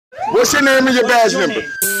What's your name and your badge number?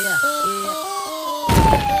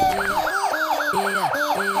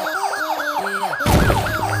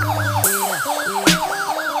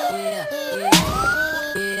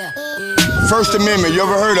 First Amendment, you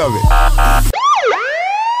ever heard of it?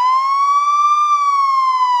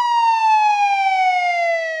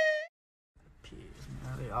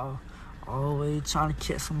 They always trying to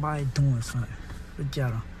catch somebody doing something. Look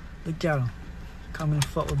at them. Look at them. Come and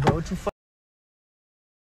fuck with bro. What you fuck?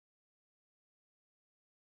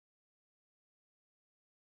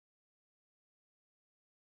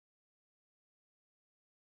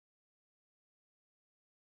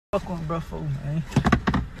 Fuck on bro for, man.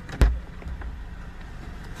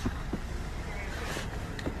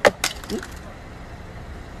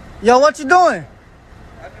 Yo, what you doing?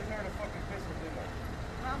 I just heard a fucking pistol, didn't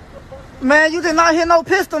I? Man, you did not hear no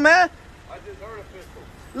pistol, man. I just heard a pistol.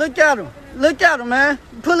 Look at him. Look at him, man.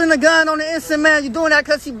 Pulling a gun on the instant, man. You doing that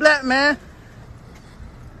because he black, man.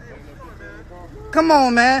 Come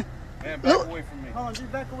on, man. Man, back away from me. Hold on,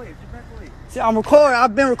 just back away. Just back away. See, I'm recording.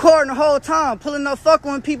 I've been recording the whole time. Pulling up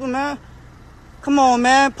fucking with people, man. Come on,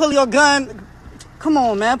 man. Pull your gun. Come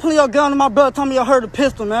on, man. Pull your gun on my brother. Tell me you heard a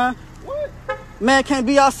pistol, man. What? Man can't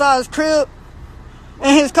be outside his crib. In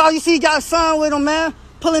his car, you see he got his son with him, man.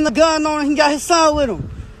 Pulling the gun on him, he got his son with him.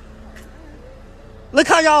 Look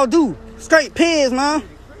how y'all do. Straight pigs, man.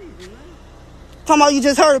 Talking about you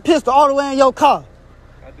just heard a pistol all the way in your car.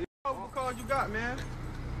 I did. What probable cause you got, man?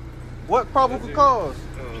 What probable cause?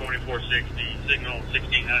 2460, signal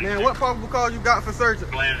 1690. Man, what probable cause you got for searching?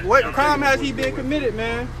 What crime has he been committed,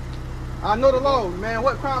 man? I know the law, man.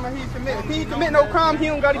 What crime has he committed? If he ain't commit no crime, he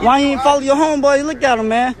don't gotta give Why you you no ain't follow ID. your homeboy? Look at him,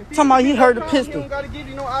 man. Talking about he heard the He pistol. don't gotta give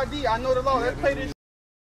you no ID. I know the law. Let's play this.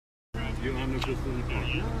 You don't have no pistol in the car.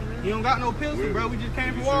 He don't got no pistol, bro. We just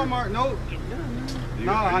came from Walmart. Nope.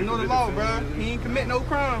 Nah, I know the law, bro. He ain't commit no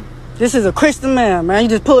crime. This is a Christian man, man. He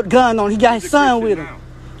just put a gun on. He got his son with him.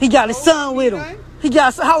 He got his son with him. He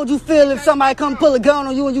got. How would you feel if somebody come pull a gun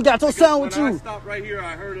on you and you got your son with When I you? stopped right here,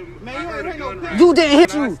 I heard him. Man, I you heard ain't a no gun pistol. right. You didn't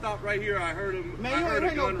hit When I you. stopped right here, I heard him. Man, I you heard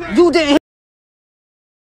ain't a no gun pistol. right. You didn't hit.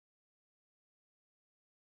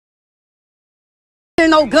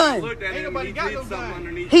 No gun. Looked at Ain't him, nobody he got did no something gun.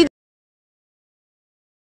 underneath. He.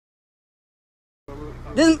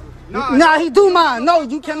 This, nah, he do mine. No,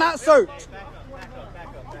 you cannot search.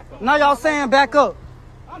 Now y'all saying back up.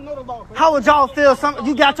 I know the law, bro. How would y'all feel?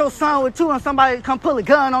 You got your son with you and somebody come pull a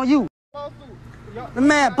gun on you? The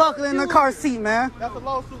man buckling in the car seat, man. That's a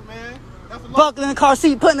lawsuit, man. That's a lawsuit. Buckling in the car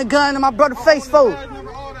seat, putting a gun in my brother's face forward.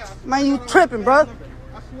 Man, you tripping, bro. I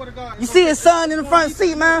swear to God. You see his son in the front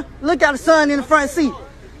seat, man? Look at his son in the front seat.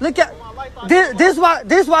 Look at this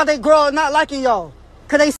why they grow up not liking y'all.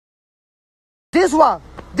 Cause they this why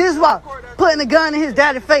putting a gun in his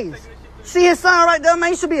daddy's face. See his son right there,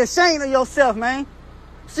 man? You should be ashamed of yourself, man. You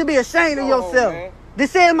should be ashamed of yourself. man.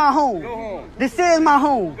 This is my home. Go home. This is my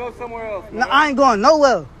home. Go somewhere else, man. No, I ain't going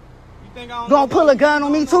nowhere. You think I don't Gonna know pull law? a gun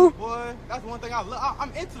on me You don't know too? Boy, that's one thing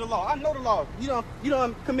I'm into the law. I know the law. You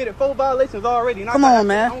done committed 4 violations already. Come on,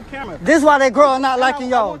 man. On camera. This why they grow up not liking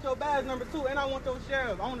I y'all. want your badge number 2, and I want your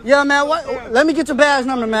sheriff. Yeah, man. What? Let me get your badge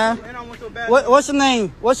number, man. And I want your badge What's your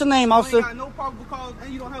name? What's your name, You ain't officer? got no probable cause,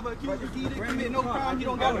 and you don't have an accuser. He didn't commit no crime. He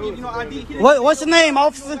don't got to give you no ID. He didn't What's your name, You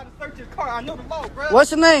officer? don't got to search his car. I know the law, bro.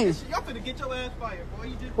 What's your name? Y'all finna get your ass fired, boy.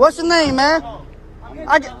 You just What's your name, man?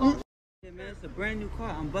 I get. Yeah, man, it's a brand new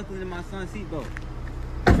car. I'm buckling in my son's seatbelt.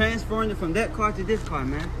 Transferring it from that car to this car,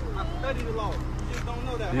 man. I study the law. You just don't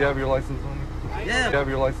know that. Do you have your license on you? Yeah. Do you have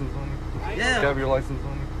your license on you? Do you Yeah. have your license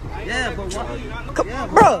on you? Yeah, but what? Yeah,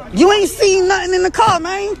 Bro, you ain't seen nothing in the car,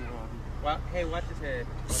 man. Hey, watch his head.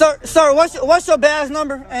 Sir, what's your badge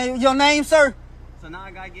number and your name, sir? So now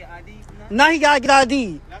I gotta get ID from that? Now he gotta get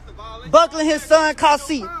ID. That's a violation. Buckling his son car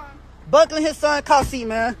seat. Buckling his son car seat,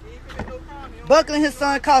 man. Buckling his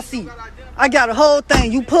son car seat. I got a whole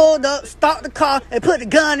thing. You pulled up, stopped the car, and put the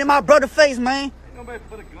gun in my brother's face, man. Nobody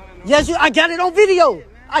put a gun in Yes, I got it on video.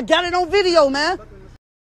 I got it on video, man.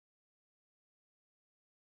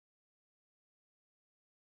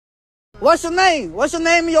 What's your name? What's your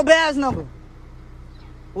name and your badge number?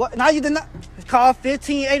 What? Now you did not. It's called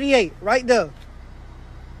 1588, right there.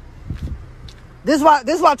 This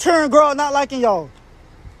why children grow up not liking y'all.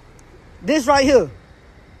 This right here.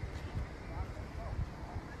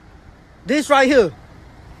 This right here.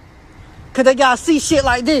 Cause they gotta see shit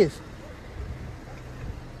like this.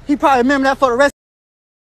 He probably remember that for the rest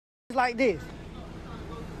of like this.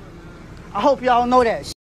 I hope y'all know that.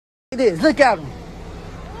 Shit like this. Look at him.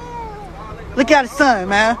 Look at his son,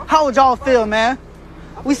 man. How would y'all feel, man?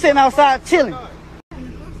 We sitting outside chilling.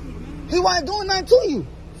 He wasn't doing nothing to you.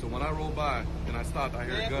 So when I roll by and I stopped, I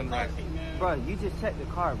hear a gun racket. Bro, you just checked the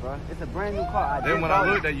car, bro. It's a brand new car. Then when I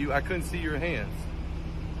looked at you, I couldn't see your hands.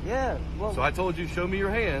 Yeah. Well, So I told you, show me your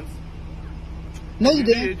hands. No, you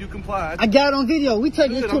didn't. You complied. I got it on video. We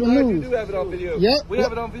take this to the I'm glad you news. do have it on video. Yep. We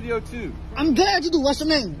have it on video too. I'm glad you do. What's your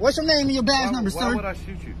name? What's your name and your badge number, Why sir? would I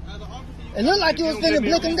shoot you? It looked like you was finna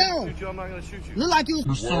blick him down. Shoot you, I'm not gonna shoot you. Look like you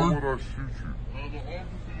was. Why would I shoot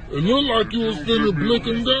you? It looked like you was finna blick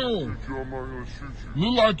him down.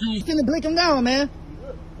 Look like you was finna blick him down, man. you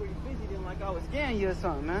look pretty busy then, like I was scaring you or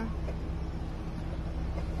something, man.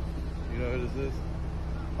 You know who this is?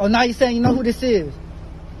 Oh, now you saying you know who this is?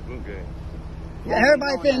 Okay. Yeah,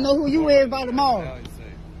 everybody finna know who you is by Now tomorrow. you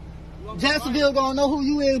say. Jacksonville gonna know who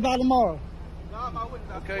you is by tomorrow.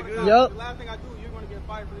 Okay, good. Yep. The last thing I do, you're gonna get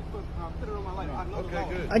fired for this book. Put it on my life. I know the Okay, law.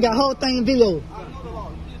 good. I got whole thing in video. I know the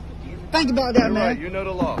law. Think about that, You're man. right. You know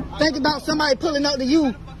the law. Think about somebody pulling up to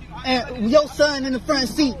you and your son in the front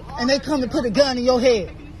seat and they come and put a gun in your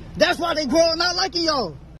head. That's why they growing out liking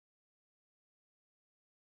y'all.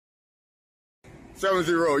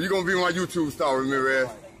 70, you gonna be my YouTube star, remember,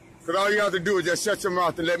 ass. Cause all you have to do is just shut your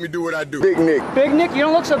mouth and let me do what I do. Big Nick. Big Nick, you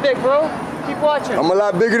don't look so big, bro. Keep watching. I'm a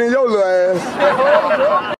lot bigger than your little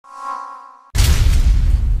ass.